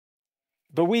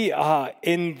But we are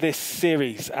in this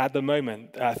series at the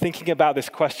moment, thinking about this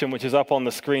question, which is up on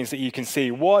the screens that you can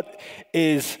see. What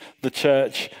is the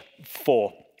church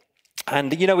for?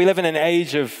 And, we live in an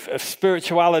age of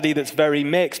spirituality that's very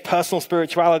mixed, personal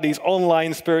spiritualities,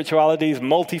 online spiritualities,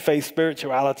 multi-faith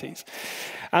spiritualities.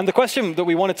 And the question that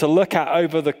we wanted to look at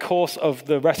over the course of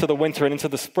the rest of the winter and into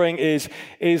the spring is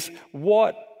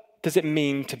what does it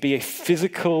mean to be a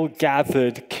physical,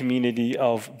 gathered community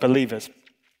of believers?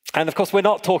 And of course, we're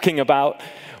not talking about,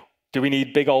 do we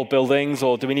need big old buildings,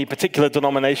 or do we need particular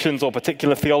denominations or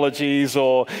particular theologies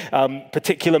or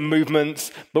particular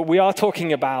movements? But we are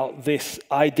talking about this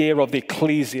idea of the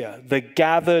ecclesia, the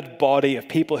gathered body of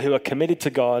people who are committed to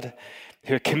God,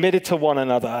 who are committed to one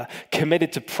another,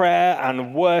 committed to prayer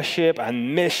and worship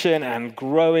and mission and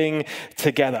growing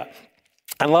together.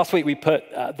 And last week we put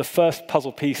the first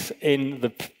puzzle piece in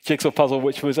the jigsaw puzzle,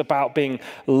 which was about being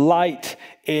light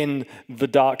in the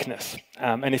darkness.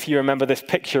 And if you remember this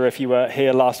picture, if you were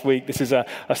here last week, this is a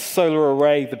solar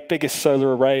array, the biggest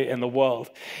solar array in the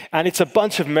world. And it's a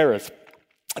bunch of mirrors.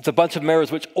 It's a bunch of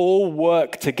mirrors which all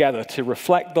work together to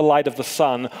reflect the light of the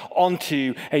sun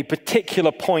onto a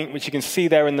particular point, which you can see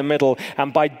there in the middle.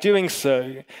 And by doing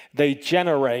so, they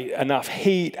generate enough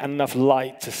heat and enough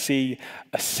light to see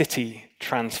a city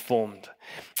transformed.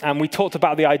 And we talked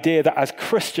about the idea that as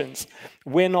Christians,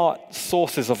 we're not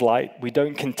sources of light. We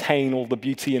don't contain all the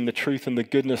beauty and the truth and the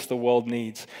goodness the world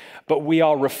needs. But we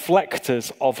are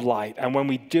reflectors of light. And when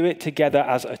we do it together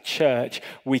as a church,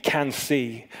 we can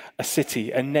see a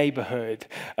city, a neighborhood,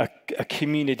 a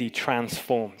community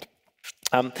transformed.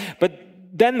 But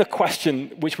then the question,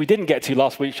 which we didn't get to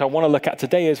last week, which I want to look at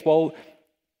today is, well,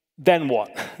 then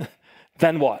what?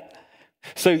 Then what?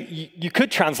 So you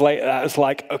could translate that as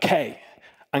like, okay,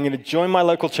 I'm going to join my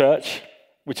local church,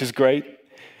 which is great.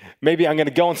 Maybe I'm going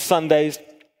to go on Sundays.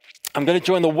 I'm going to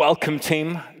join the welcome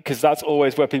team, because that's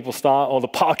always where people start, or the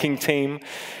parking team.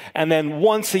 And then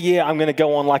once a year, I'm going to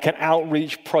go on like an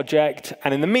outreach project.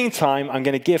 And in the meantime, I'm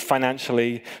going to give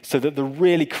financially so that the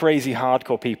really crazy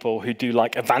hardcore people who do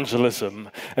like evangelism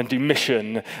and do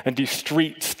mission and do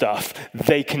street stuff,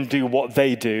 they can do what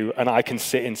they do, and I can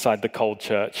sit inside the cold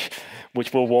church,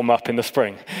 which will warm up in the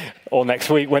spring or next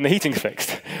week when the heating's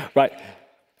fixed, right?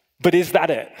 But is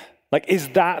that it? Like, is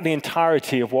that the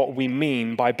entirety of what we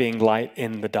mean by being light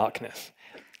in the darkness?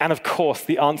 And of course,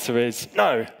 the answer is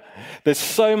no. There's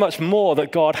so much more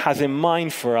that God has in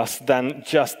mind for us than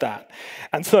just that.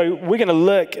 And so we're going to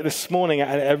look this morning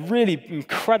at a really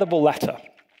incredible letter.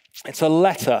 It's a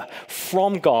letter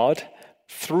from God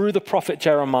through the prophet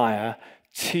Jeremiah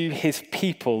to his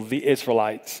people, the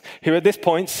Israelites, who at this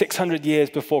point, 600 years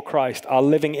before Christ, are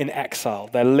living in exile.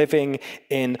 They're living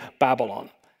in Babylon.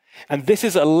 And this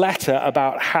is a letter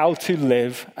about how to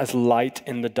live as light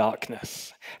in the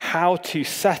darkness, how to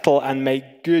settle and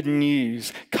make good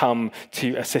news come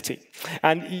to a city.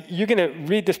 And you're going to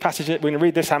read this passage, we're going to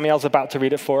read this, Amiel's about to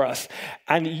read it for us,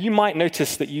 and you might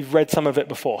notice that you've read some of it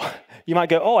before. You might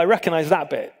go, oh, I recognize that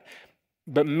bit.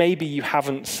 But maybe you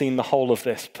haven't seen the whole of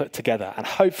this put together. And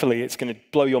hopefully it's going to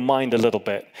blow your mind a little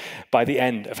bit by the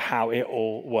end of how it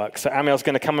all works. So Amiel's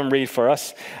going to come and read for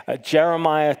us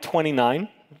Jeremiah 29,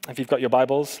 if you've got your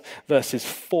Bibles, verses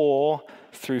 4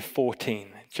 through 14.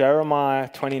 Jeremiah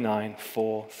 29,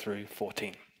 4 through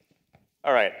 14.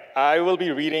 All right, I will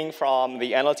be reading from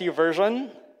the NLT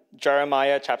version,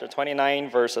 Jeremiah chapter 29,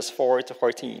 verses 4 to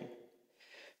 14.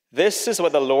 This is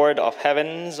what the Lord of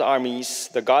heaven's armies,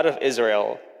 the God of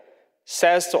Israel,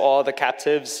 says to all the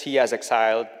captives he has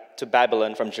exiled to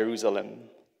Babylon from Jerusalem.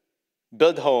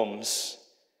 Build homes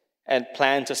and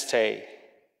plan to stay.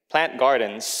 Plant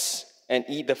gardens and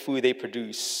eat the food they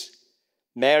produce.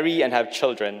 Marry and have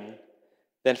children.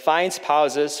 Then find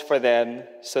spouses for them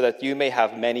so that you may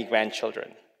have many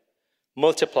grandchildren.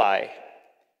 Multiply.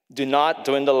 Do not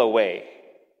dwindle away.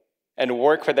 And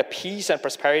work for the peace and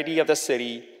prosperity of the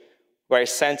city where I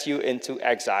sent you into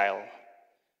exile.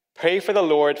 Pray for the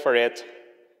Lord for its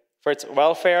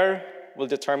welfare will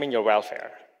determine your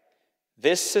welfare.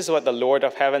 This is what the Lord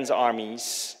of heaven's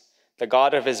armies, the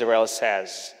God of Israel,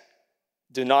 says.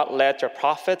 Do not let your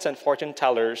prophets and fortune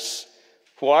tellers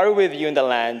who are with you in the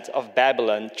land of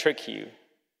Babylon trick you.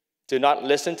 Do not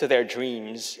listen to their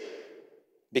dreams,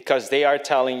 because they are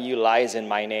telling you lies in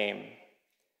my name.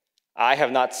 I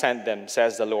have not sent them,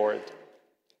 says the Lord.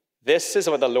 This is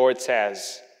what the Lord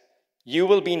says. You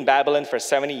will be in Babylon for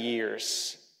 70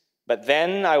 years, but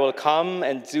then I will come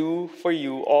and do for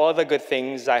you all the good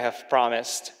things I have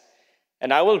promised,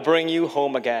 and I will bring you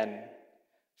home again.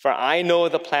 For I know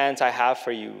the plans I have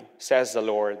for you, says the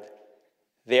Lord.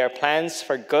 They are plans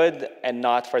for good and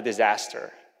not for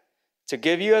disaster, to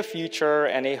give you a future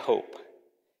and a hope.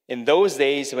 In those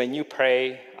days when you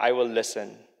pray, I will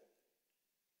listen.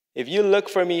 If you look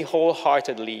for me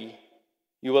wholeheartedly,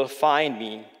 you will find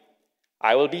me.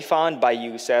 I will be found by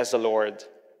you, says the Lord.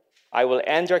 I will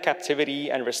end your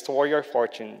captivity and restore your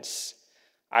fortunes.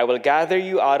 I will gather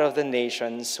you out of the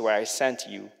nations where I sent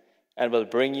you and will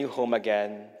bring you home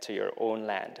again to your own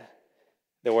land.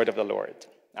 The word of the Lord.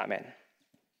 Amen.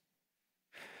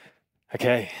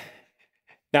 Okay.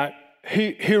 Now,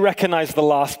 who recognized the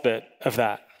last bit of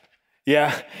that?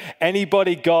 Yeah?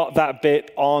 Anybody got that bit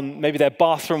on maybe their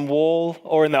bathroom wall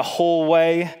or in their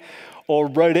hallway, or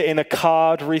wrote it in a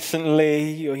card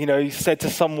recently, or, you said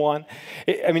to someone?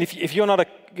 If you're not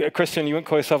a Christian, you wouldn't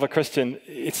call yourself a Christian,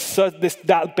 it's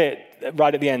that bit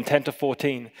right at the end, 10 to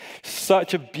 14,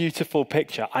 such a beautiful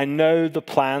picture. I know the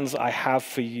plans I have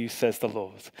for you, says the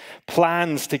Lord.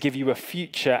 Plans to give you a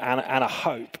future and a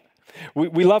hope.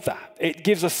 We love that. It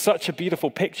gives us such a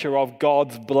beautiful picture of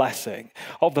God's blessing,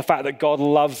 of the fact that God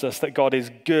loves us, that God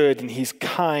is good and he's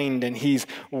kind and he's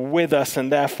with us, and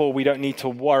therefore we don't need to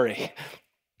worry.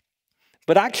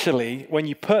 But actually, when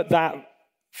you put that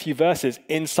few verses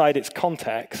inside its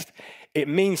context, it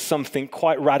means something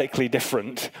quite radically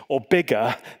different or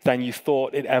bigger than you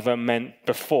thought it ever meant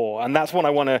before. And that's what I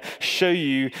want to show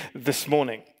you this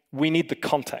morning. We need the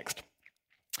context.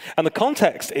 And the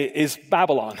context is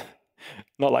Babylon.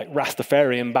 Not like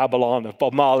Rastafarian Babylon of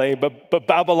Bob Marley, but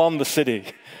Babylon the city.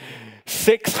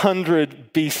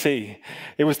 600 BC.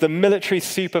 It was the military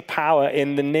superpower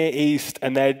in the Near East,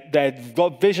 and their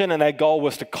vision and their goal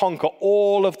was to conquer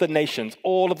all of the nations,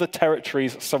 all of the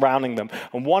territories surrounding them.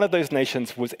 And one of those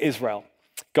nations was Israel,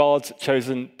 God's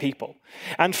chosen people.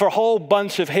 And for a whole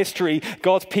bunch of history,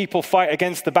 God's people fight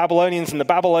against the Babylonians, and the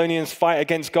Babylonians fight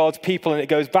against God's people, and it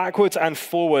goes backwards and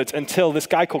forwards until this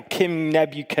guy called King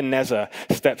Nebuchadnezzar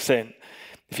steps in.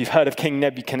 If you've heard of King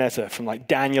Nebuchadnezzar from like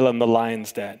Daniel and the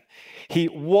Lion's Den, he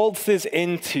waltzes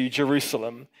into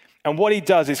Jerusalem, and what he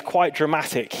does is quite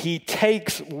dramatic. He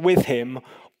takes with him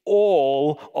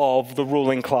all of the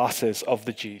ruling classes of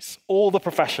the Jews, all the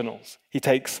professionals. He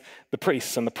takes the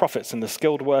priests and the prophets and the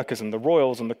skilled workers and the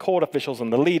royals and the court officials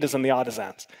and the leaders and the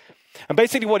artisans. And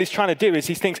basically what he's trying to do is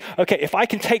he thinks, okay, if I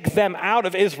can take them out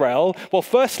of Israel, well,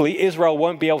 firstly, Israel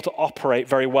won't be able to operate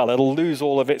very well. It'll lose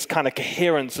all of its kind of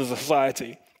coherence as a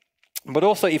society. But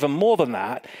also even more than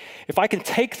that, if I can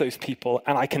take those people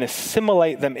and I can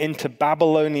assimilate them into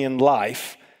Babylonian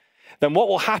life, then what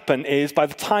will happen is by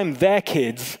the time their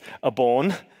kids are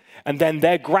born and then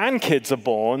their grandkids are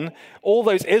born, all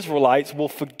those Israelites will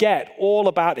forget all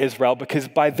about Israel because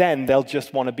by then they'll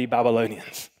just want to be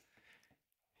Babylonians.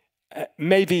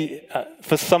 Maybe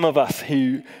for some of us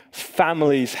whose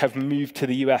families have moved to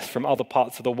the US from other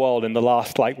parts of the world in the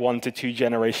last 1 to 2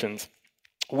 generations,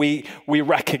 we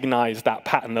recognize that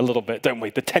pattern a little bit, don't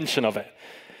we? The tension of it.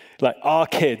 Like our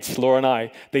kids, Laura and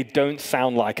I, they don't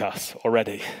sound like us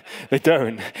already. They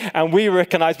don't. And we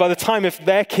recognize by the time if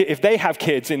they have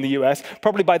kids in the US,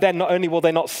 probably by then not only will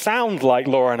they not sound like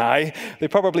Laura and I, they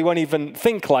probably won't even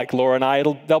think like Laura and I.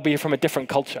 They'll be from a different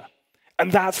culture.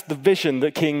 And that's the vision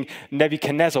that King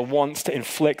Nebuchadnezzar wants to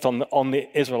inflict on the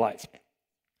Israelites.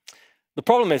 The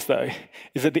problem is, though,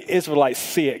 is that the Israelites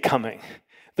see it coming.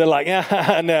 They're like,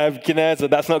 Nebuchadnezzar,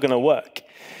 that's not going to work.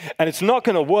 And it's not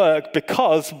going to work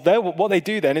because what they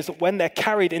do then is that when they're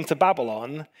carried into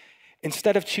Babylon,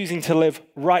 instead of choosing to live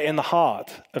right in the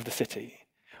heart of the city,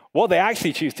 what they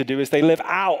actually choose to do is they live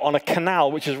out on a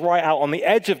canal, which is right out on the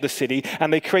edge of the city,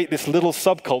 and they create this little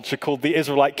subculture called the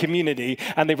Israelite community,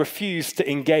 and they refuse to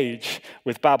engage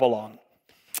with Babylon.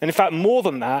 And in fact, more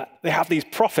than that, they have these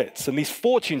prophets and these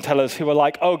fortune tellers who are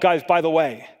like, oh, guys, by the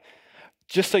way,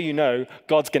 just so you know,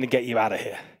 God's going to get you out of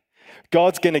here.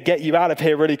 God's going to get you out of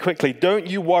here really quickly. Don't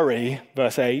you worry,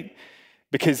 verse 8,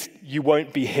 because you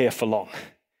won't be here for long.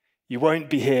 You won't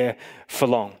be here for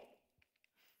long.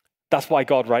 That's why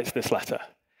God writes this letter.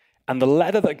 And the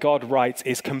letter that God writes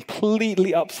is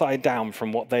completely upside down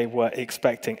from what they were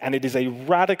expecting. And it is a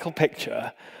radical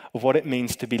picture of what it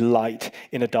means to be light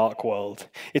in a dark world.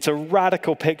 It's a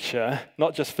radical picture,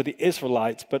 not just for the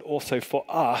Israelites, but also for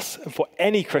us and for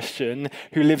any Christian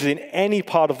who lives in any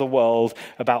part of the world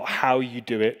about how you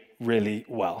do it really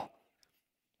well.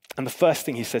 And the first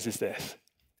thing he says is this: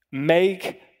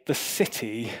 make the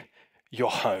city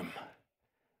your home.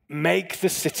 Make the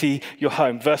city your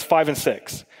home. Verse 5 and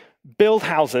 6. Build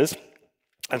houses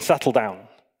and settle down.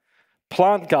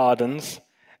 Plant gardens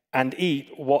and eat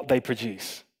what they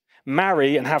produce.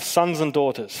 Marry and have sons and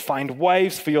daughters. Find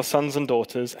wives for your sons and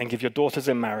daughters and give your daughters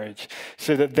in marriage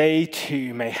so that they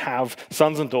too may have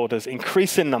sons and daughters.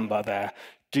 Increase in number there.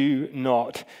 Do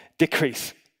not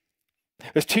decrease.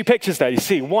 There's two pictures there, you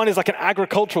see. One is like an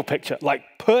agricultural picture, like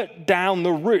put down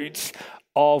the roots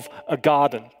of a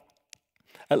garden.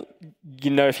 You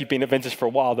know, if you've been at Vintage for a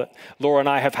while, that Laura and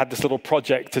I have had this little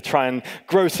project to try and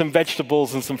grow some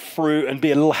vegetables and some fruit and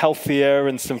be a little healthier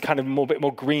and some kind of bit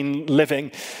more green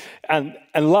living. And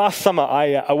last summer,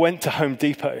 I went to Home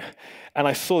Depot and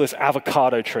I saw this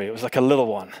avocado tree. It was like a little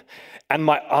one. And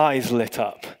my eyes lit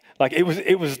up. Like it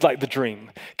was like the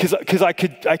dream. Because I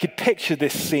could picture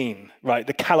this scene, right?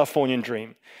 The Californian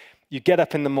dream. You get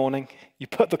up in the morning, you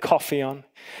put the coffee on,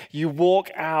 you walk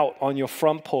out on your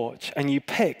front porch and you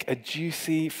pick a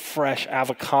juicy, fresh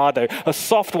avocado, a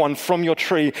soft one from your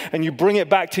tree, and you bring it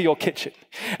back to your kitchen.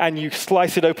 And you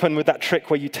slice it open with that trick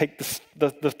where you take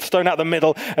the stone out the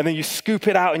middle and then you scoop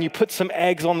it out and you put some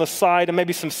eggs on the side and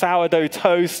maybe some sourdough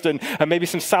toast and maybe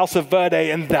some salsa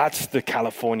verde, and that's the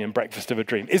Californian breakfast of a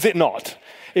dream. Is it not?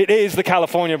 It is the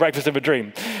California breakfast of a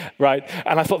dream, right?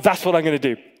 And I thought, that's what I'm going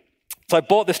to do. So I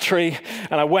bought this tree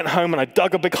and I went home and I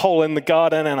dug a big hole in the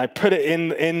garden and I put it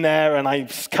in there and I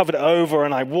covered it over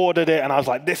and I watered it and I was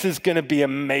like, this is going to be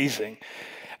amazing.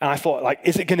 And I thought, like,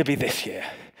 is it going to be this year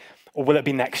or will it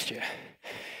be next year?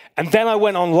 And then I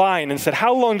went online and said,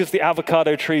 how long does the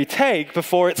avocado tree take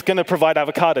before it's going to provide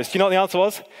avocados? Do you know what the answer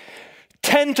was?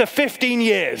 10 to 15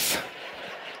 years.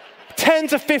 10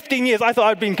 to 15 years. I thought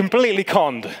I'd been completely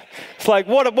conned. It's like,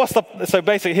 so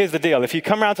basically, here's the deal. If you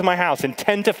come around to my house in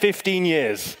 10 to 15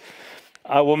 years,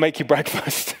 I will make you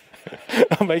breakfast.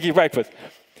 I'll make you breakfast.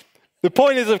 The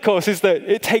point is, of course, is that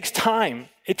it takes time.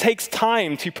 It takes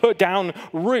time to put down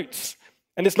roots.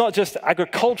 And it's not just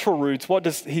agricultural roots. What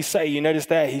does he say? You notice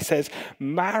there, he says,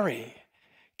 marry.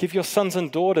 Give your sons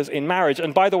and daughters in marriage.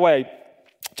 And by the way,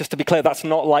 just to be clear, that's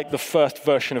not like the first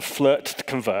version of flirt to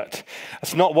convert.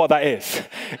 That's not what that is.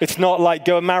 It's not like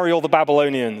go and marry all the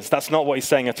Babylonians. That's not what he's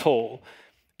saying at all.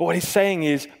 But what he's saying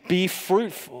is be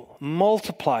fruitful,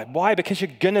 multiply. Why? Because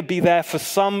you're going to be there for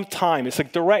some time. It's a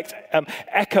direct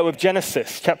echo of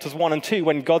Genesis chapters 1 and 2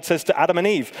 when God says to Adam and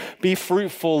Eve, be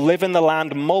fruitful, live in the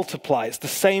land, multiply. It's the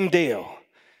same deal.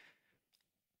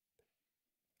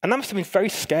 And that must have been very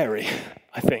scary,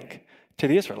 I think, to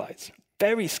the Israelites.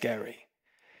 Very scary.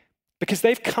 Because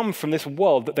they've come from this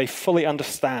world that they fully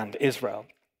understand, Israel.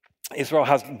 Israel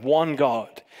has one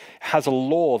God, has a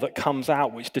law that comes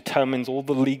out which determines all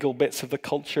the legal bits of the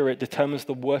culture. It determines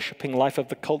the worshiping life of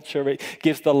the culture. It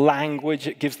gives the language.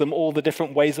 It gives them all the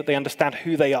different ways that they understand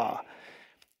who they are.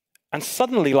 And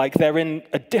suddenly, like, they're in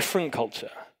a different culture.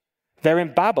 They're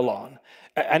in Babylon.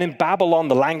 And in Babylon,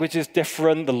 the language is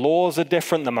different, the laws are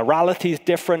different, the morality is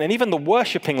different, and even the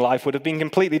worshiping life would have been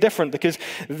completely different because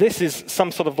this is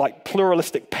some sort of like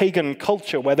pluralistic pagan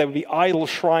culture where there would be idol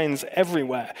shrines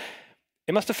everywhere.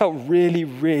 It must have felt really,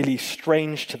 really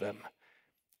strange to them.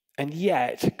 And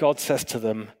yet, God says to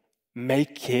them,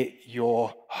 make it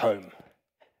your home.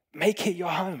 Make it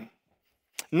your home.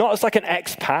 Not as like an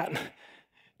expat.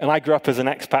 And I grew up as an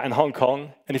expat in Hong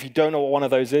Kong. And if you don't know what one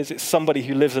of those is, it's somebody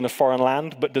who lives in a foreign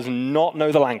land but does not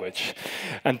know the language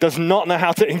and does not know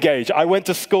how to engage. I went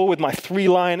to school with my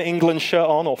 3-lion England shirt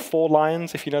on, or 4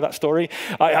 lions, if you know that story.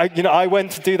 I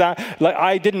went to do that. Like,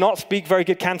 I did not speak very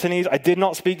good Cantonese. I did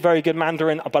not speak very good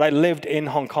Mandarin, but I lived in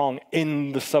Hong Kong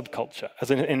in the subculture,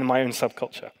 as in my own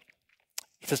subculture.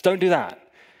 He says, don't do that.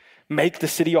 Make the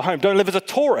city your home. Don't live as a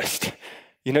tourist.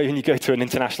 You know, when you go to an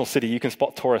international city, you can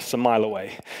spot tourists a mile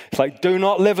away. It's like, do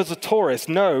not live as a tourist.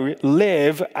 No,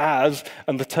 live as,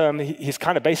 and the term he's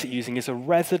kind of basically using is a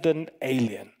resident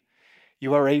alien.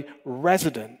 You are a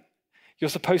resident. You're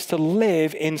supposed to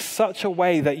live in such a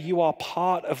way that you are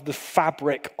part of the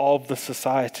fabric of the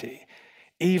society,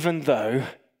 even though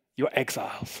you're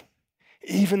exiles.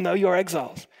 Even though you're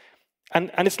exiles.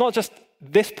 And it's not just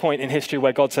this point in history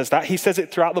where God says that. He says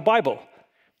it throughout the Bible.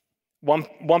 1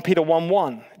 Peter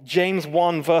 1:1, James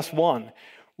 1 verse 1.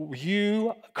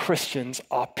 You Christians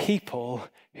are people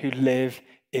who live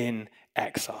in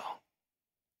exile.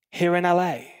 Here in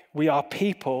LA, we are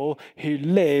people who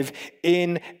live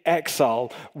in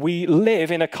exile. We live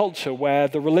in a culture where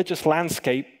the religious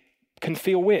landscape can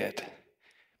feel weird,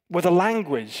 where the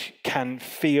language can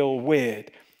feel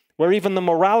weird, where even the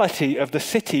morality of the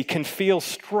city can feel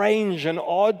strange and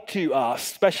odd to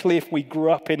us, especially if we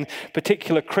grew up in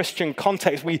particular Christian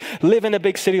context. We live in a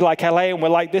big city like LA and we're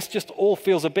like, this just all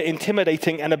feels a bit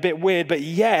intimidating and a bit weird, but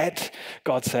yet,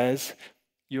 God says,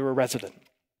 you're a resident.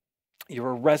 You're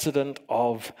a resident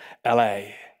of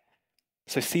LA.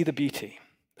 So see the beauty,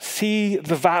 see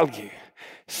the value,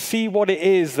 see what it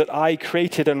is that I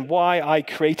created and why I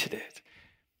created it.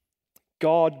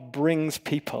 God brings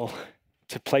people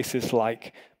to places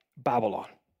like Babylon.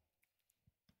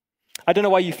 I don't know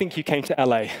why you think you came to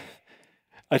LA.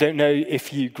 I don't know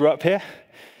if you grew up here.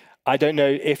 I don't know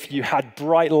if you had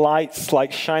bright lights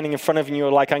like shining in front of you and you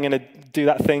were like, I'm going to do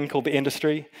that thing called the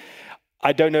industry.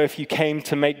 I don't know if you came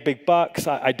to make big bucks.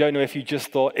 I don't know if you just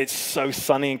thought it's so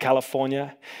sunny in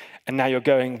California. And now you're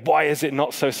going, why is it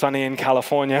not so sunny in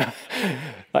California?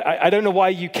 I don't know why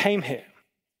you came here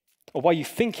or why you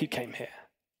think you came here.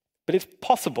 But it's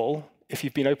possible, if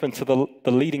you've been open to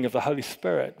the leading of the Holy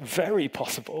Spirit, very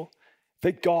possible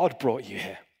that God brought you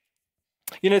here.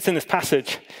 You know, it's in this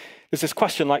passage, there's this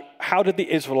question like, how did the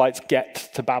Israelites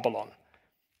get to Babylon?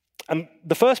 And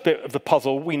the first bit of the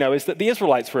puzzle we know is that the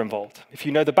Israelites were involved. If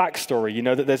you know the backstory, you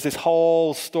know that there's this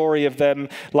whole story of them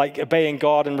like obeying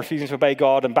God and refusing to obey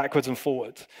God and backwards and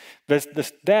forwards. There's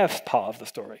their part of the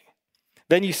story.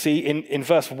 Then you see in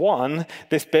verse 1,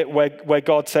 this bit where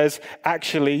God says,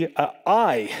 actually,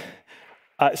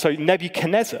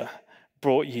 Nebuchadnezzar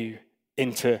brought you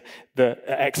into the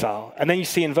exile. And then you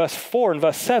see in verse 4 and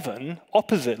verse 7,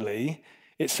 oppositely,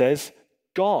 it says,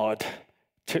 God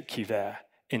took you there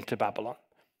into Babylon.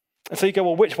 And so you go,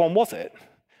 well, which one was it?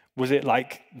 Was it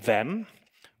like them?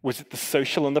 Was it the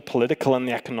social and the political and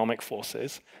the economic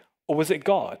forces? Or was it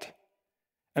God?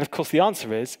 And of course, the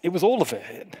answer is, it was all of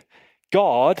it.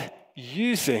 God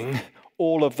using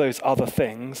all of those other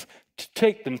things to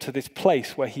take them to this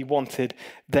place where he wanted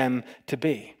them to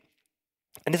be.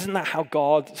 And isn't that how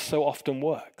God so often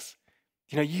works?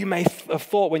 You know, you may have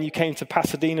thought when you came to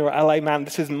Pasadena or LA, man,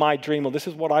 this is my dream, or this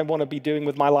is what I want to be doing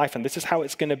with my life, and this is how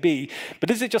it's going to be.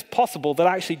 But is it just possible that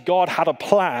actually God had a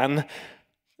plan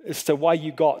as to why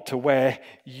you got to where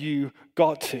you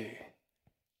got to?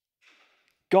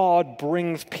 God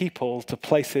brings people to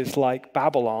places like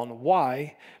Babylon.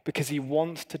 Why? Because he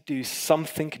wants to do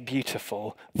something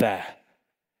beautiful there.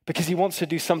 Because he wants to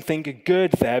do something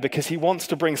good there. Because he wants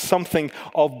to bring something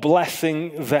of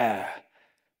blessing there.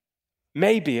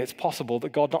 Maybe it's possible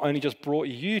that God not only just brought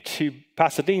you to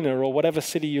Pasadena or whatever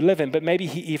city you live in, but maybe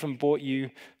he even brought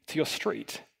you to your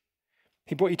street.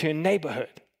 He brought you to your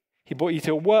neighborhood. He brought you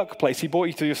to a workplace. He brought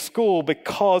you to your school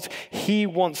because he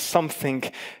wants something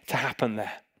to happen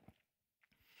there.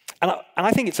 And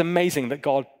I think it's amazing that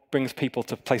God brings people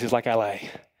to places like LA.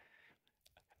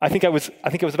 I think I was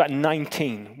about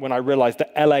 19 when I realized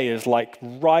that LA is like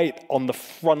right on the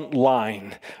front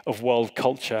line of world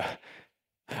culture.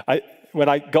 When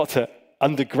I got to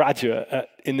undergraduate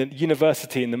in the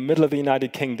university in the middle of the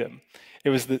United Kingdom, it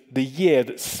was the year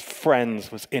that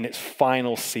Friends was in its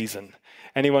final season.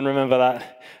 Anyone remember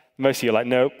that? Most of you are like,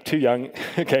 no, too young.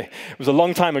 Okay, it was a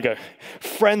long time ago.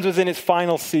 Friends was in its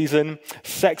final season.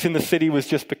 Sex in the City was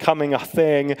just becoming a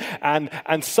thing. And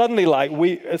suddenly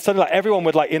everyone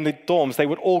would in the dorms, they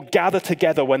would all gather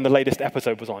together when the latest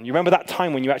episode was on. You remember that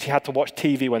time when you actually had to watch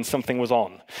TV when something was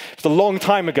on? It was a long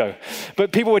time ago.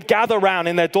 But people would gather around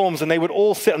in their dorms and they would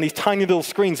all sit on these tiny little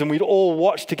screens and we'd all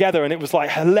watch together and it was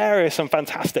like hilarious and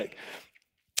fantastic.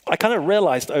 I kind of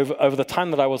realized over the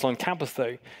time that I was on campus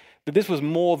though, that this was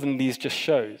more than these just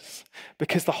shows,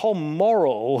 because the whole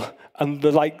moral and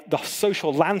the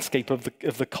social landscape of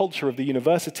the culture of the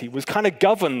university was kind of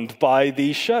governed by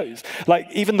these shows. Like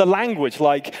even the language,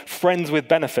 like friends with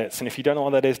benefits, and if you don't know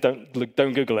what that is, don't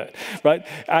Google it, right?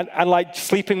 And like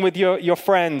sleeping with your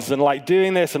friends and like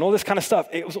doing this and all this kind of stuff.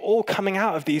 It was all coming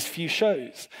out of these few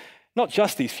shows, not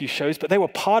just these few shows, but they were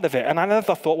part of it. And I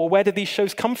never thought, well, where did these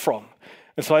shows come from?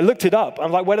 And so I looked it up.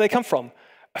 I'm like, where do they come from?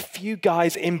 A few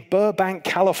guys in Burbank,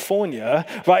 California,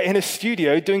 right, in a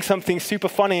studio doing something super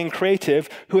funny and creative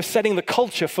who are setting the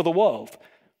culture for the world.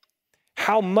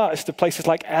 How much do places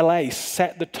like LA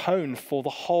set the tone for the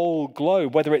whole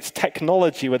globe, whether it's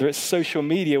technology, whether it's social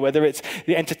media, whether it's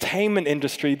the entertainment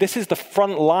industry? This is the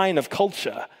front line of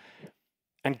culture.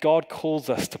 And God calls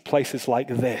us to places like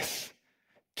this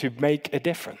to make a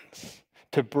difference,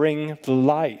 to bring the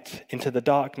light into the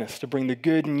darkness, to bring the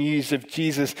good news of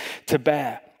Jesus to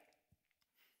bear.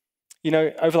 You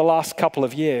know, over the last couple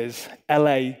of years,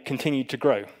 LA continued to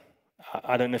grow.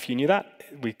 I don't know if you knew that.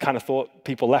 We kind of thought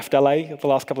people left LA over the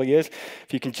last couple of years.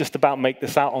 If you can just about make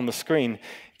this out on the screen,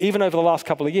 even over the last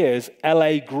couple of years,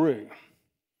 LA grew.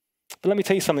 But let me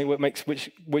tell you something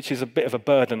which is a bit of a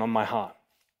burden on my heart.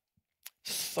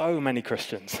 So many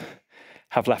Christians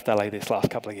have left LA this last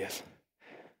couple of years.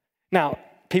 Now,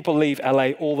 people leave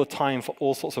LA all the time for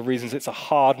all sorts of reasons. It's a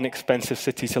hard and expensive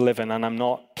city to live in,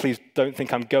 and please don't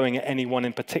think I'm going at anyone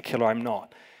in particular, I'm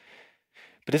not.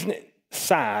 But isn't it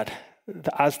sad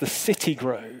that as the city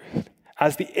grew,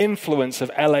 as the influence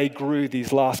of LA grew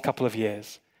these last couple of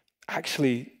years,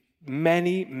 actually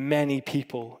many, many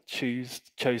people chose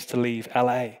to leave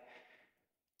LA,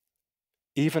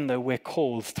 even though we're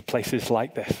called to places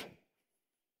like this.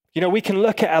 You know, we can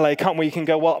look at LA, can't we? You can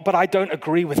go, well, but I don't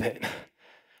agree with it.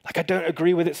 Like, I don't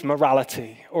agree with its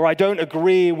morality, or I don't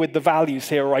agree with the values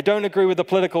here, or I don't agree with the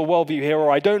political worldview here,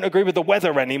 or I don't agree with the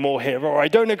weather anymore here, or I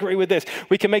don't agree with this.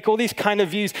 We can make all these kind of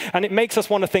views, and it makes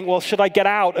us want to think, well, should I get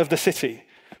out of the city?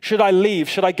 Should I leave?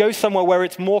 Should I go somewhere where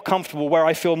it's more comfortable, where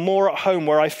I feel more at home,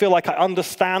 where I feel like I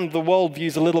understand the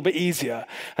worldviews a little bit easier?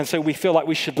 And so we feel like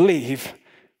we should leave.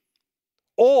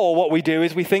 Or what we do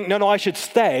is we think, no, I should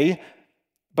stay,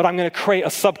 but I'm going to create a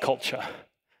subculture.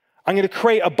 I'm going to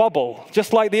create a bubble,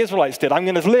 just like the Israelites did. I'm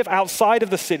going to live outside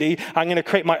of the city. I'm going to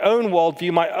create my own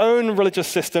worldview, my own religious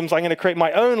systems. I'm going to create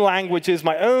my own languages,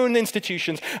 my own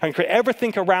institutions, and create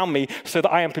everything around me so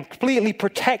that I am completely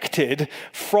protected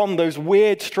from those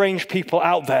weird, strange people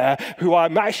out there who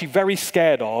I'm actually very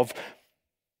scared of.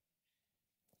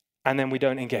 And then we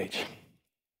don't engage.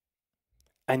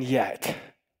 And yet,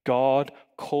 God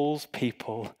calls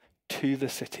people to the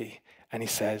city, and he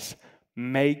says,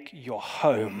 make your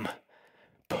home,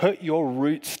 put your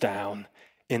roots down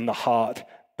in the heart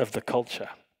of the culture.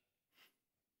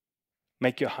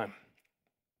 Make your home.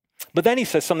 But then he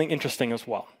says something interesting as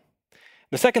well.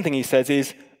 The second thing he says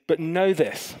is, but know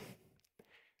this,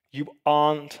 you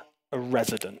aren't a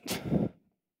resident.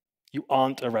 You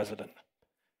aren't a resident.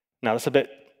 Now, that's a bit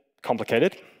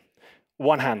complicated.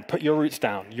 One hand, put your roots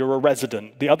down. You're a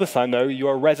resident. The other side, though,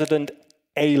 you're a resident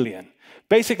alien.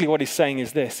 Basically, what he's saying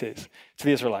is this, is to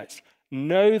the Israelites,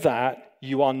 know that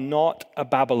you are not a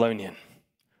Babylonian.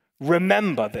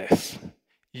 Remember this.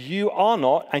 You are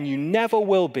not, and you never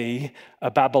will be, a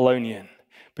Babylonian,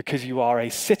 because you are a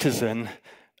citizen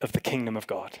of the kingdom of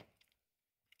God.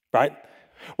 Right?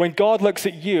 When God looks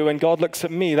at you and God looks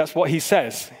at me, that's what he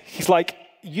says. He's like,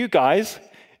 you guys,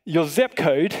 your zip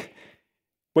code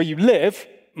where you live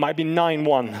might be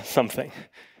 9-1 something.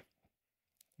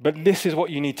 But this is what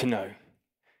you need to know.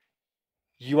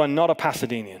 You are not a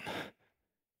Pasadenian.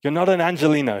 You're not an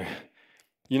Angelino.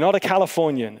 You're not a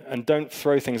Californian. And don't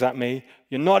throw things at me.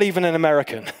 You're not even an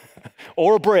American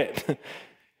or a Brit.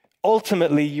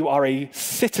 Ultimately, you are a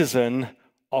citizen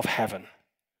of heaven.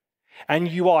 And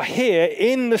you are here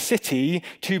in the city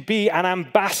to be an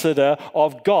ambassador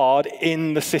of God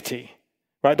in the city.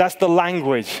 Right? That's the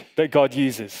language that God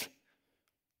uses.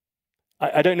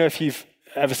 I don't know if you've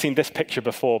ever seen this picture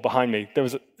before behind me. There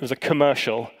was a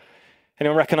commercial.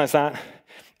 Anyone recognize that?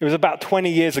 It was about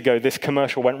 20 years ago, this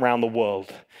commercial went around the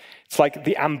world. It's like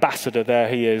the ambassador, there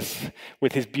he is,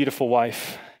 with his beautiful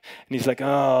wife. And he's like,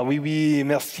 oui,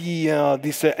 merci,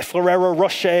 this Ferrero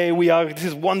Rocher, this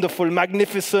is wonderful,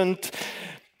 magnificent.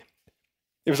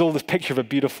 It was all this picture of a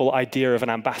beautiful idea of an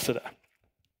ambassador.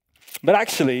 But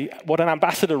actually, what an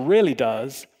ambassador really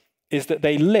does is that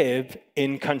they live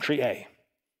in country A.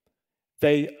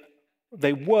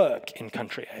 They work in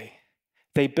country A.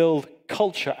 They build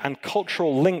culture and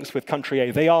cultural links with country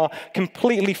A. They are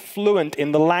completely fluent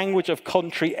in the language of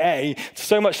country A,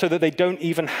 so much so that they don't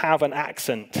even have an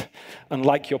accent,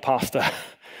 unlike your pastor.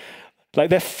 Like,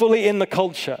 they're fully in the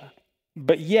culture,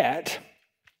 but yet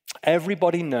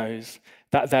everybody knows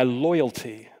that their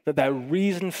loyalty, that their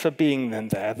reason for being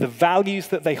there, the values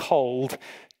that they hold,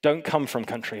 don't come from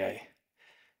country A.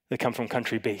 They come from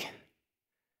country B.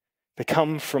 They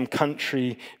come from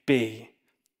country B.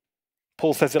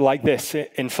 Paul says it like this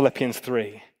in Philippians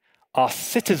 3. Our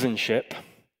citizenship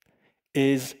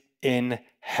is in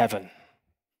heaven.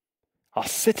 Our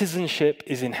citizenship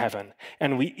is in heaven,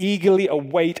 and we eagerly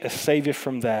await a Savior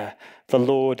from there, the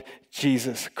Lord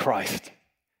Jesus Christ.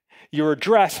 Your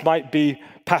address might be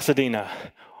Pasadena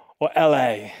or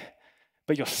LA,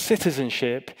 but your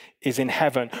citizenship is in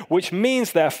heaven, which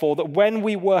means, therefore, that when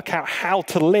we work out how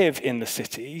to live in the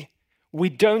city, we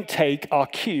don't take our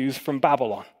cues from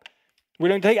Babylon. We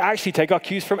don't actually take our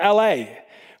cues from LA.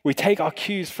 We take our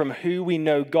cues from who we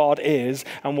know God is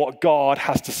and what God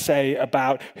has to say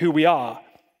about who we are.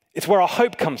 It's where our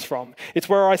hope comes from. It's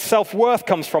where our self-worth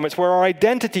comes from. It's where our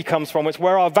identity comes from. It's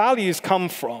where our values come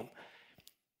from.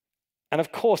 And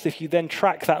of course, if you then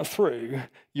track that through,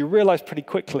 you realize pretty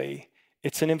quickly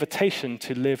it's an invitation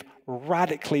to live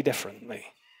radically differently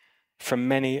from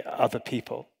many other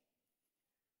people.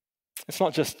 It's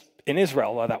not just in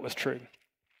Israel where that was true.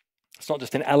 It's not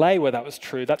just in LA where that was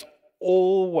true. That's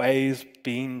always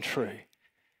been true.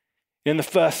 In the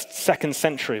 1st, 2nd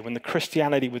century, when the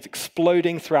Christianity was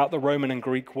exploding throughout the Roman and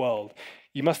Greek world,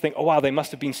 you must think, oh wow, they must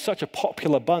have been such a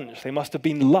popular bunch. They must have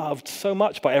been loved so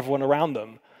much by everyone around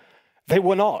them. They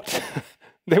were not.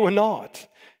 They were not.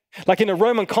 Like in a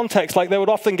Roman context, like they would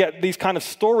often get these kind of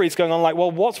stories going on like,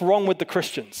 well, what's wrong with the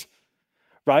Christians?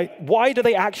 Right? Why do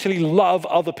they actually love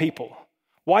other people?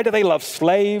 Why do they love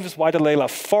slaves? Why do they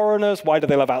love foreigners? Why do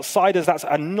they love outsiders? That's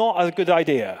not a good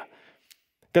idea.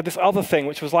 They had this other thing,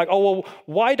 which was like, oh, well,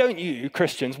 why don't you,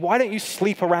 Christians, why don't you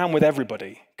sleep around with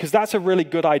everybody? Because that's a really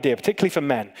good idea, particularly for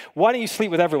men. Why don't you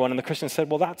sleep with everyone? And the Christians said,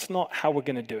 well, that's not how we're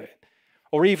going to do it.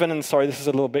 Or even, and sorry, this is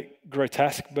a little bit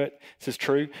grotesque, but this is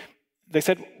true. They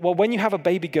said, well, when you have a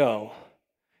baby girl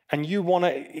and you want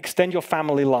to extend your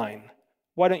family line,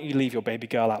 why don't you leave your baby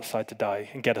girl outside to die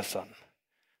and get a son?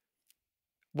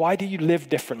 Why do you live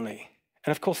differently?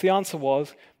 And of course, the answer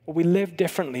was, well, we live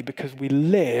differently because we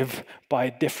live by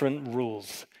different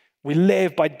rules. We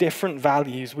live by different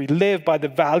values. We live by the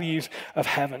values of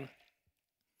heaven.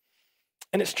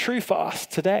 And it's true for us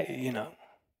today, you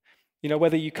know,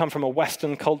 whether you come from a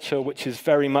Western culture, which is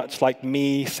very much like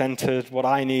me-centered, what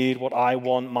I need, what I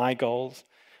want, my goals,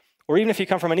 or even if you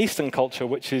come from an Eastern culture,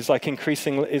 which is like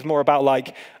is more about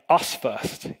like us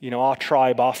first, you know, our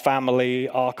tribe, our family,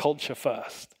 our culture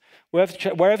first.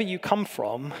 Wherever you come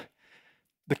from,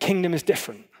 the kingdom is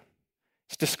different.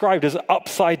 It's described as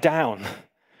upside down.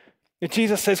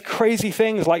 Jesus says crazy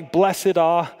things like, blessed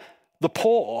are the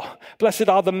poor, blessed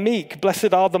are the meek,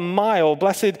 blessed are the mild,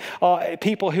 blessed are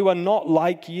people who are not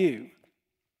like you.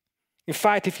 In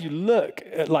fact, if you look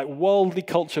at like worldly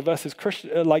culture versus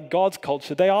Christian, like God's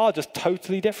culture, they are just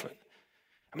totally different.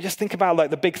 I mean, just think about like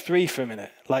the big three for a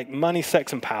minute, like money,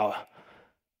 sex, and power.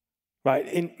 Right?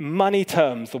 In money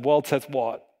terms, the world says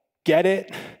what? Get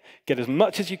it, get as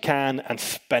much as you can, and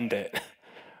spend it.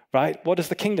 Right? What does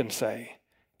the kingdom say?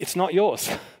 It's not yours.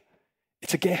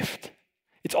 It's a gift.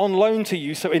 It's on loan to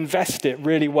you, so invest it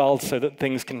really well so that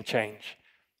things can change.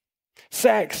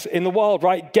 Sex in the world,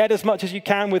 right? Get as much as you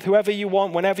can with whoever you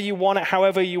want, whenever you want it,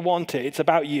 however you want it. It's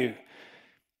about you.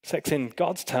 Sex in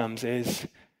God's terms is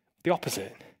the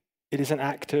opposite. It is an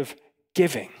act of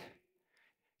giving.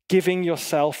 Giving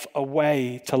yourself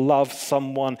away to love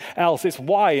someone else. It's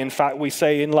why, in fact, we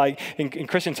say in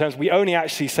Christian terms, we only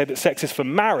actually say that sex is for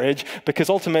marriage because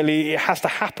ultimately it has to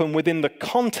happen within the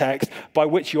context by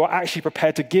which you are actually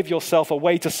prepared to give yourself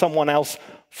away to someone else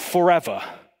forever.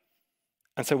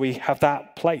 And so we have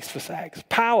that place for sex.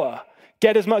 Power.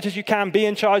 Get as much as you can. Be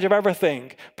in charge of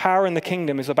everything. Power in the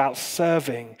kingdom is about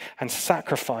serving and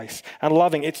sacrifice and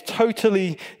loving. It's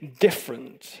totally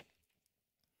different.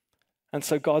 And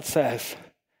so God says,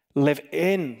 live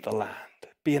in the land,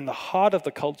 be in the heart of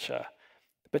the culture,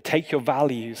 but take your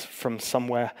values from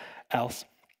somewhere else.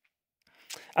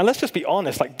 And let's just be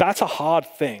honest, like that's a hard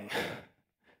thing.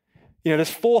 You know,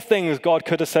 there's 4 things God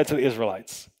could have said to the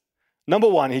Israelites. Number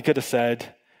 1, he could have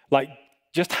said, like,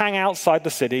 just hang outside the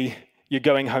city, you're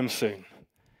going home soon.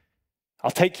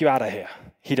 I'll take you out of here.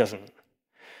 He doesn't.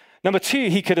 Number 2,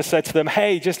 he could have said to them,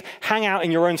 hey, just hang out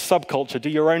in your own subculture,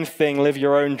 do your own thing, live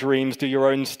your own dreams, do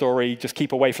your own story, just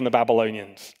keep away from the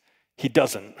Babylonians. He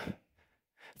doesn't.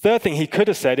 Third thing he could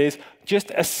have said is,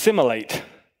 just assimilate.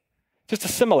 Just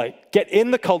assimilate. Get in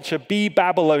the culture, be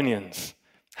Babylonians.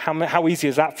 How easy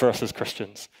is that for us as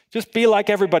Christians? Just be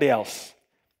like everybody else.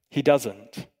 He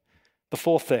doesn't. The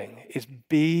 4th thing is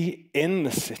be in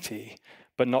the city,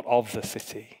 but not of the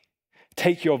city.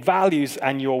 Take your values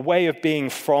and your way of being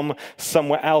from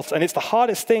somewhere else. And it's the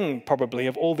hardest thing, probably,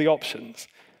 of all the options.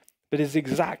 But it's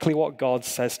exactly what God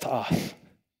says to us.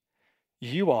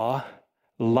 You are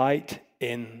light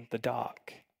in the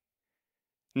dark.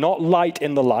 Not light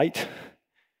in the light.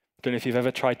 I don't know if you've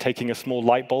ever tried taking a small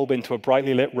light bulb into a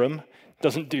brightly lit room. It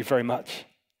doesn't do very much.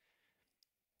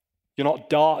 You're not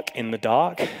dark in the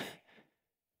dark.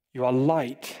 You are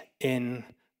light in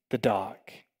the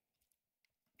dark.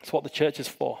 It's what the church is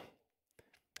for.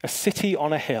 A city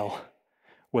on a hill,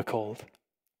 we're called,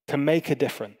 to make a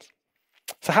difference.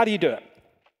 So how do you do it?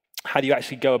 How do you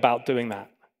actually go about doing that?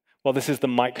 Well, this is the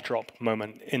mic drop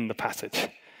moment in the passage.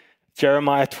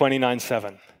 Jeremiah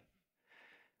 29:7.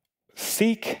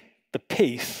 Seek the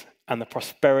peace and the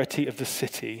prosperity of the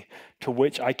city to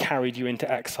which I carried you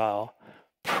into exile.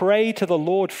 Pray to the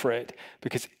Lord for it,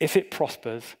 because if it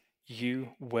prospers, you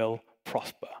will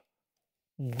prosper.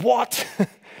 What?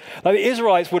 Like the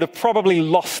Israelites would have probably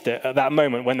lost it at that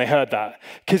moment when they heard that,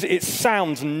 because it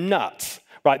sounds nuts,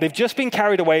 right? They've just been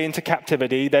carried away into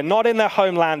captivity. They're not in their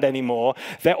homeland anymore.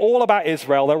 They're all about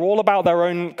Israel. They're all about their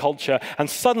own culture. And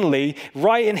suddenly,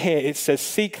 right in here, it says,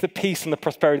 seek the peace and the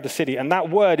prosperity of the city. And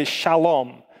that word is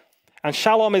shalom. And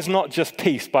shalom is not just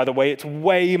peace, by the way. It's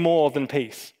way more than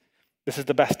peace. This is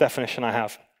the best definition I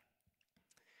have.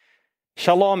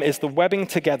 Shalom is the webbing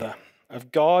together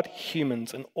of God,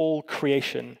 humans, and all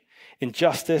creation in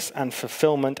justice and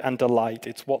fulfillment and delight.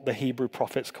 It's what the Hebrew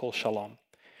prophets call shalom.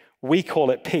 We call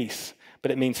it peace,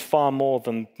 but it means far more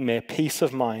than mere peace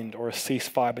of mind or a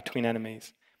ceasefire between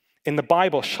enemies. In the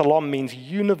Bible, shalom means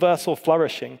universal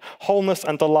flourishing, wholeness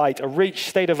and delight, a rich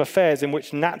state of affairs in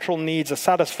which natural needs are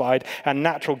satisfied and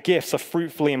natural gifts are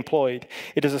fruitfully employed.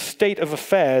 It is a state of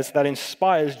affairs that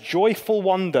inspires joyful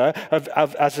wonder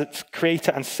as its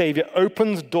creator and savior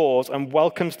opens doors and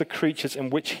welcomes the creatures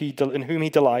in whom he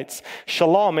delights.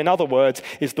 Shalom, in other words,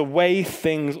 is the way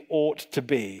things ought to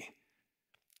be.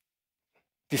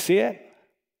 Do you see it?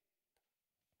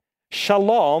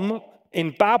 Shalom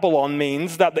in Babylon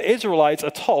means that the Israelites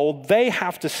are told they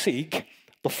have to seek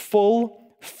the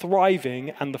full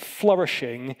thriving and the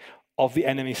flourishing of the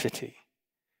enemy city.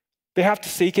 They have to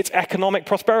seek its economic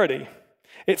prosperity,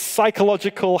 its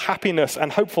psychological happiness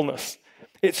and hopefulness,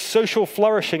 its social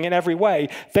flourishing in every way.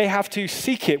 They have to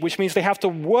seek it, which means they have to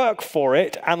work for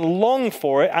it and long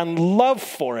for it and love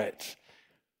for it.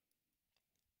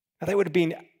 And they would have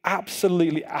been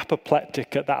absolutely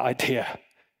apoplectic at that idea.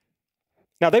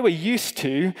 Now, they were used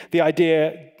to the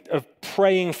idea of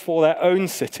praying for their own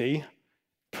city.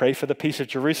 Pray for the peace of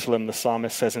Jerusalem, the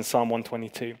psalmist says in Psalm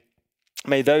 122.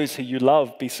 May those who you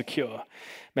love be secure.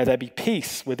 May there be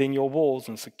peace within your walls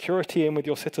and security in with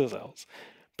your citadels.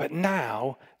 But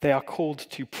now they are called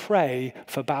to pray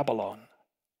for Babylon.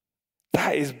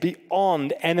 That is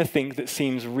beyond anything that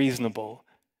seems reasonable.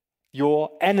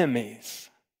 Your enemies,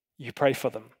 you pray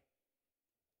for them.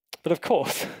 But of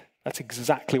course, that's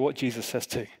exactly what Jesus says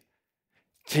too.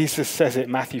 Jesus says it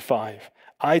in Matthew 5.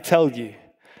 I tell you,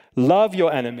 love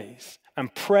your enemies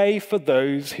and pray for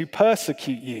those who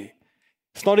persecute you.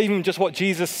 It's not even just what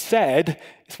Jesus said,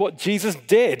 it's what Jesus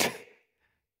did.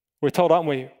 We're told, aren't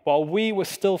we? While we were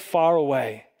still far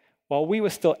away, while we were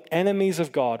still enemies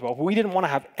of God, while we didn't want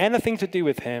to have anything to do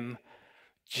with him,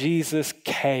 Jesus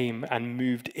came and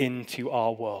moved into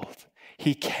our world.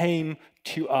 He came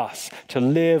to us, to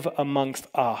live amongst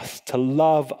us, to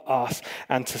love us,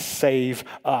 and to save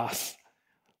us.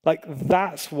 Like,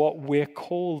 that's what we're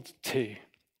called to.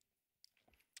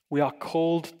 We are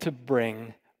called to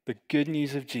bring the good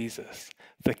news of Jesus,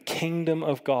 the kingdom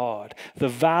of God, the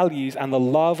values and the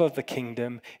love of the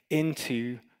kingdom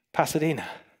into Pasadena,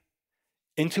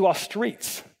 into our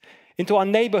streets, into our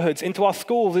neighborhoods, into our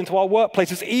schools, into our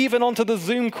workplaces, even onto the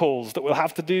Zoom calls that we'll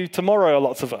have to do tomorrow,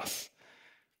 lots of us.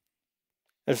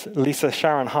 As Lisa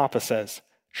Sharon Harper says,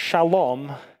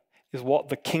 shalom is what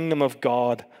the kingdom of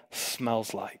God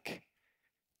smells like.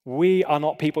 We are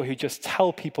not people who just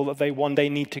tell people that they one day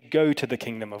need to go to the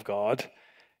kingdom of God,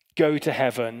 go to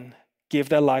heaven, give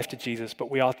their life to Jesus, but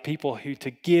we are people who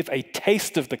to give a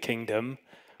taste of the kingdom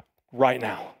right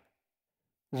now,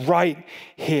 right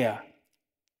here.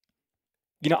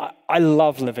 You know, I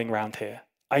love living around here.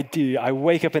 I do. I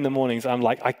wake up in the mornings, I'm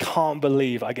like, I can't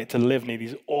believe I get to live near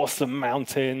these awesome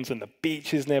mountains and the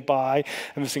beaches nearby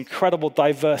and this incredible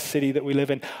diverse city that we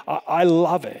live in. I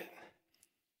love it.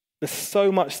 There's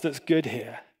so much that's good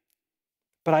here.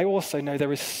 But I also know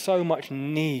there is so much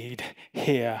need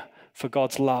here for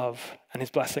God's love and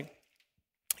his blessing.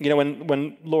 You know,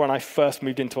 when Laura and I first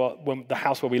moved into the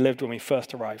house where we lived when we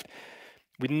first arrived,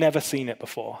 we'd never seen it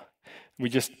before. We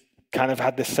just kind of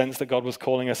had this sense that God was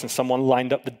calling us, and someone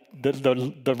lined up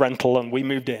the rental and we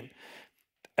moved in.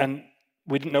 And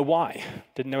we didn't know why,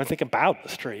 didn't know anything about the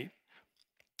street.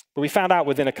 But we found out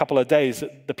within a couple of days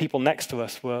that the people next to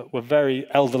us were very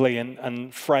elderly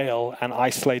and frail and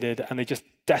isolated, and they just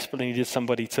desperately needed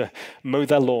somebody to mow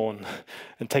their lawn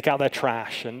and take out their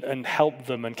trash and help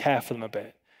them and care for them a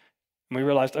bit. And we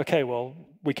realized, okay, well,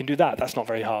 we can do that. That's not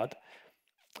very hard.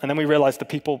 And then we realized the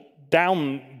people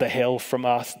down the hill from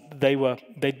us,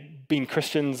 they'd been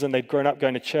Christians and they'd grown up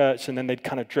going to church, and then they'd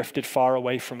kind of drifted far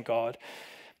away from God.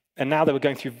 And now they were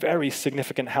going through very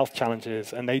significant health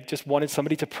challenges, and they just wanted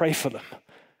somebody to pray for them.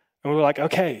 And we were like,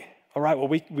 okay, all right, well,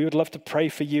 we would love to pray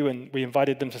for you, and we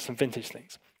invited them to some vintage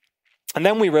things. And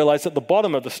then we realized at the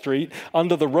bottom of the street,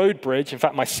 under the road bridge, in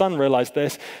fact, my son realized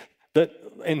this, that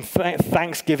in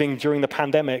Thanksgiving during the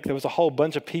pandemic, there was a whole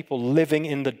bunch of people living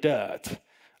in the dirt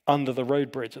under the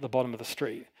road bridge at the bottom of the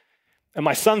street. And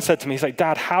my son said to me, he's like,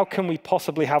 Dad, how can we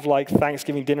possibly have like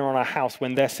Thanksgiving dinner on our house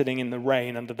when they're sitting in the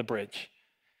rain under the bridge?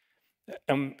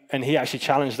 And he actually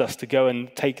challenged us to go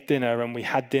and take dinner, and we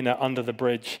had dinner under the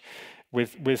bridge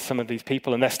with some of these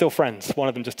people, and they're still friends. One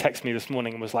of them just texted me this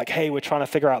morning and was like, hey, we're trying to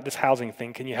figure out this housing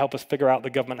thing. Can you help us figure out the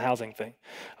government housing thing?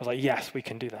 I was like, yes, we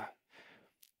can do that.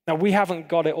 Now, we haven't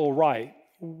got it all right.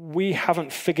 We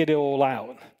haven't figured it all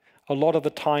out. A lot of the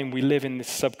time we live in this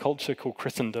subculture called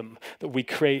Christendom that we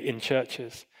create in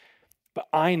churches. But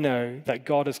I know that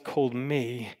God has called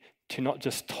me to not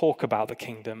just talk about the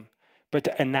kingdom, but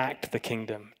to enact the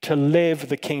kingdom, to live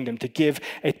the kingdom, to give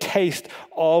a taste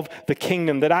of the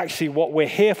kingdom. That actually what we're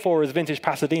here for as Vintage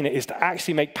Pasadena is to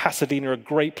actually make Pasadena a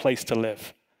great place to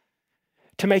live,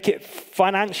 to make it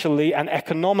financially and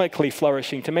economically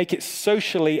flourishing, to make it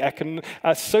socially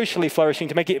flourishing,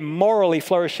 to make it morally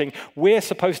flourishing. We're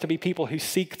supposed to be people who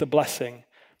seek the blessing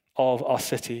of our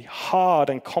city, hard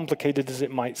and complicated as it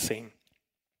might seem.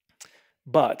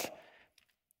 But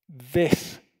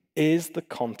this is the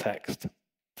context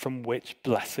from which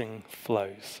blessing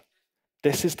flows.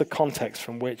 This is the context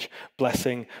from which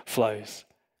blessing flows.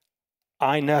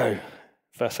 I know,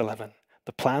 verse 11,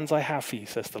 the plans I have for you,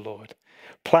 says the Lord.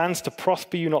 Plans to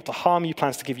prosper you, not to harm you,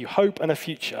 plans to give you hope and a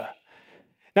future.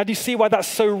 Now, do you see why that's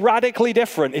so radically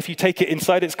different if you take it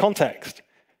inside its context?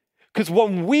 Because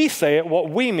when we say it, what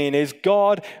we mean is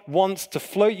God wants to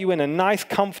float you in a nice,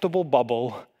 comfortable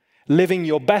bubble, living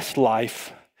your best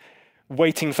life,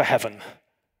 waiting for heaven.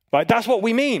 Right? That's what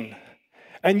we mean.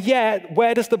 And yet,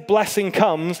 where does the blessing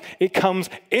come? It comes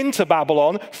into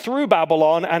Babylon, through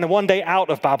Babylon, and one day out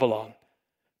of Babylon.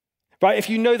 Right? If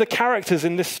you know the characters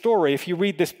in this story, if you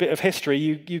read this bit of history,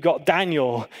 you got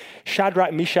Daniel,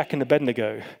 Shadrach, Meshach, and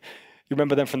Abednego. You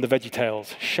remember them from the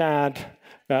VeggieTales.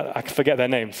 I forget their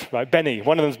names, right? Benny,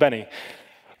 one of them's Benny,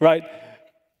 right?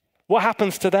 What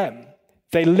happens to them?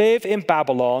 They live in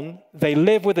Babylon. They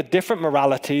live with a different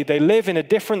morality. They live in a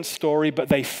different story, but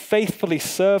they faithfully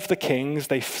serve the kings.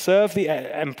 They serve the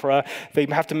emperor. They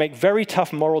have to make very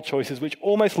tough moral choices, which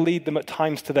almost lead them at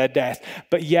times to their death.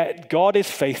 But yet God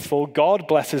is faithful. God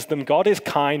blesses them. God is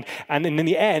kind. And in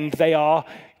the end, they are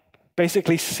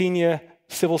basically senior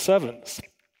civil servants.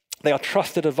 They are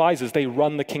trusted advisors. They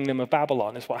run the kingdom of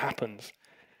Babylon, is what happens.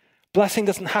 Blessing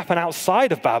doesn't happen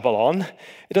outside of Babylon.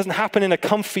 It doesn't happen in a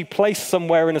comfy place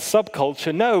somewhere in a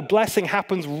subculture. No, blessing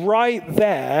happens right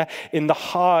there in the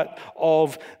heart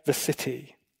of the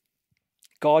city.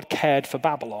 God cared for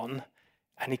Babylon,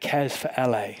 and he cares for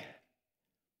LA.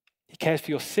 He cares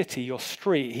for your city, your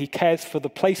street. He cares for the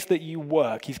place that you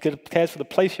work. He cares for the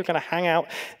place you're going to hang out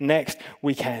next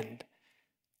weekend.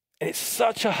 And it's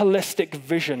such a holistic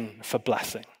vision for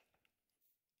blessing.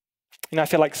 You know, I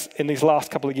feel like in these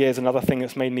last couple of years, another thing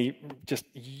that's made me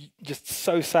just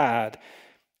so sad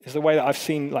is the way that I've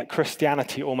seen like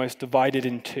Christianity almost divided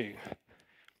in two.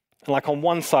 And like on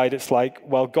one side, it's like,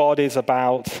 well, God is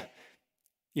about,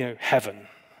 heaven.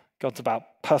 God's about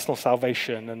personal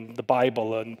salvation and the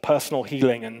Bible and personal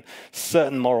healing and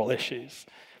certain moral issues.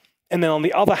 And then on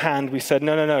the other hand, we said,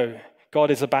 no,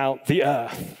 God is about the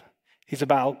earth. He's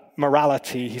about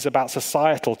morality. He's about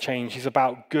societal change. He's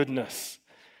about goodness.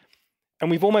 And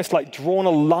we've almost like drawn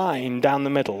a line down the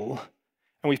middle,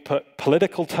 and we've put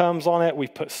political terms on it,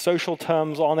 we've put social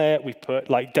terms on it, we've put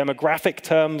like demographic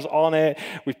terms on it,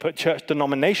 we've put church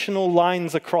denominational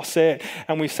lines across it,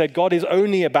 and we've said God is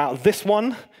only about this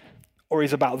one, or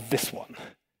he's about this one.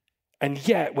 And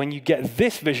yet, when you get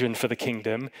this vision for the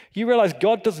kingdom, you realize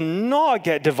God does not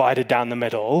get divided down the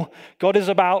middle. God is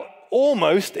about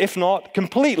almost, if not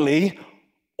completely,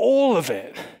 all of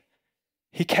it.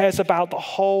 He cares about the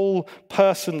whole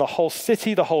person, the whole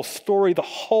city, the whole story, the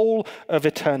whole of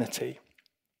eternity.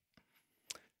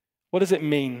 What does it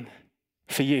mean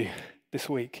for you this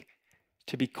week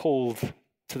to be called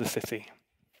to the city,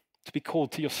 to be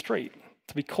called to your street,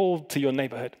 to be called to your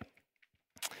neighborhood?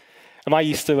 And I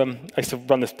used to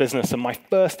run this business, and my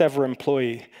first ever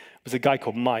employee was a guy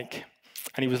called Mike,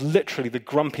 and he was literally the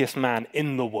grumpiest man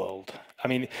in the world. I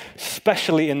mean,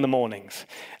 especially in the mornings.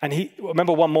 And I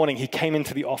remember one morning he came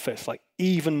into the office like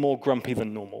even more grumpy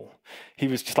than normal. He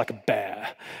was just like a bear.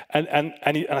 And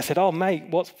I said, "Oh, mate,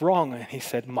 what's wrong?" And he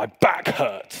said, "My back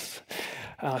hurts."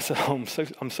 And I said, "Oh,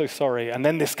 I'm so sorry." And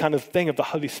then this kind of thing of the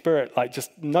Holy Spirit like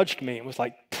just nudged me and was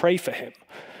like, "Pray for him."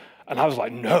 And I was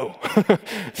like, "No,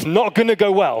 it's not going to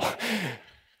go well."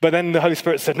 But then the Holy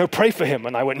Spirit said, "No, pray for him."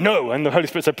 And I went, "No." And the Holy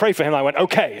Spirit said, "Pray for him." And I went,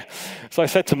 "Okay." So I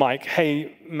said to Mike,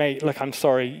 "Hey, mate, look, I'm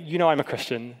sorry. You know I'm a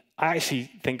Christian. I actually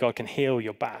think God can heal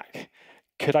your back.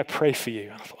 Could I pray for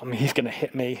you?" I thought, he's going to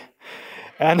hit me.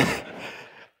 And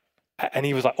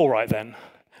he was like, "All right then."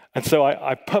 And so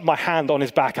I put my hand on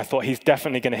his back. I thought, he's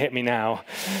definitely going to hit me now.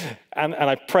 And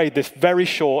I prayed this very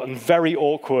short and very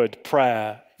awkward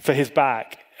prayer for his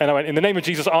back. And I went, "In the name of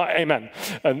Jesus, amen."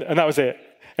 And that was it.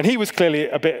 And he was clearly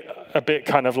a bit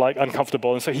kind of like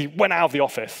uncomfortable. And so he went out of the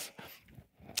office.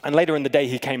 And later in the day,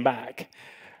 he came back.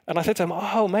 And I said to him,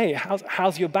 "Oh, mate,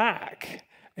 how's your back?"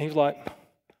 And he was like,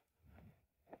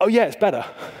 "Oh, yeah, it's better."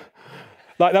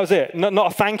 Like, that was it.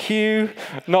 Not a thank you,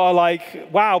 not a like,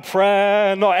 wow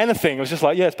prayer, not anything. It was just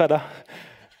like, "Yeah, it's better."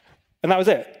 And that was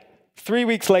it. 3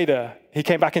 weeks later, he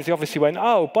came back into the office. He went,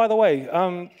 oh, by the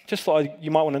way, just thought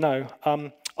you might want to know,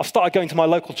 I've started going to my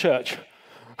local church.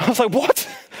 I was like, what?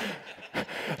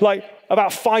 Like,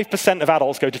 about 5% of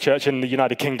adults go to church in the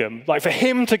United Kingdom. Like, for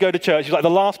him to go to church, he's like the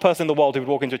last person in the world who would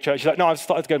walk into a church. He's like, no, I've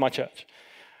started to go to my church,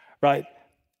 right?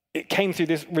 It came through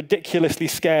this ridiculously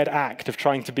scared act of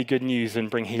trying to be good news and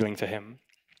bring healing to him,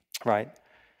 right?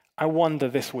 I wonder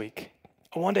this week,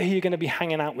 I wonder who you're going to be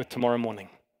hanging out with tomorrow morning.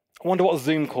 I wonder what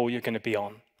Zoom call you're going to be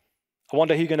on. I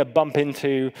wonder who you're going to bump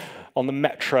into on the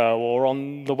metro or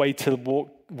on the way to walk.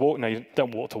 No, you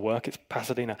don't walk to work, it's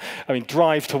Pasadena. I mean,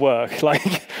 drive to work. Like,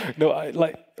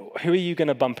 who are you going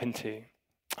to bump into?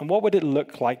 And what would it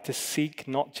look like to seek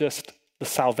not just the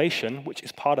salvation, which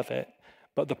is part of it,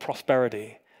 but the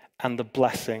prosperity and the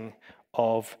blessing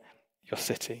of your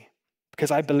city?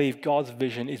 Because I believe God's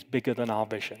vision is bigger than our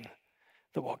vision.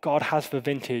 That what God has for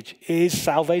Vintage is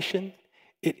salvation.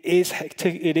 It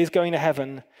is going to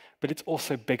heaven, but it's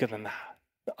also bigger than that.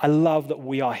 I love that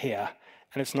we are here.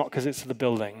 And it's not because it's the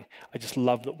building. I just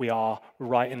love that we are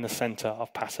right in the center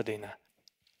of Pasadena.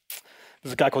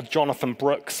 There's a guy called Jonathan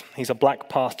Brooks. He's a black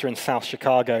pastor in South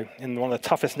Chicago, in one of the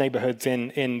toughest neighborhoods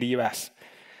in the US.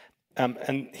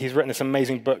 And he's written this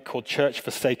amazing book called Church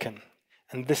Forsaken.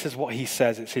 And this is what he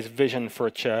says. It's his vision for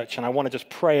a church. And I want to just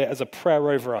pray it as a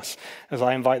prayer over us as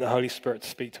I invite the Holy Spirit to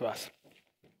speak to us.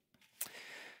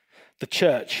 The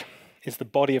church is the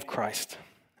body of Christ,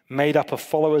 made up of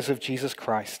followers of Jesus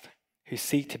Christ, who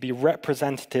seek to be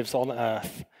representatives on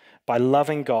earth by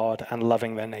loving God and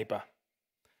loving their neighbor.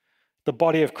 The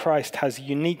body of Christ has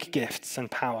unique gifts and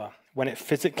power when it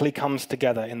physically comes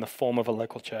together in the form of a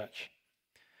local church.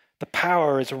 The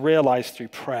power is realized through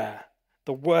prayer,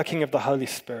 the working of the Holy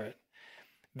Spirit,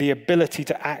 the ability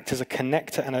to act as a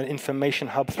connector and an information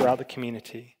hub throughout the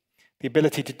community, the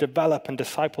ability to develop and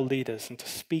disciple leaders and to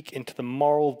speak into the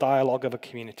moral dialogue of a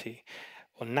community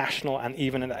on national and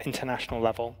even at an international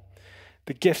level.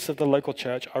 The gifts of the local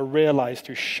church are realized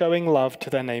through showing love to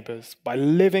their neighbors by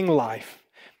living life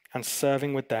and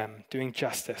serving with them, doing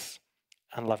justice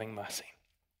and loving mercy.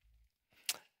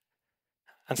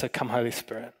 And so come, Holy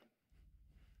Spirit.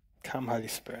 Come, Holy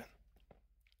Spirit.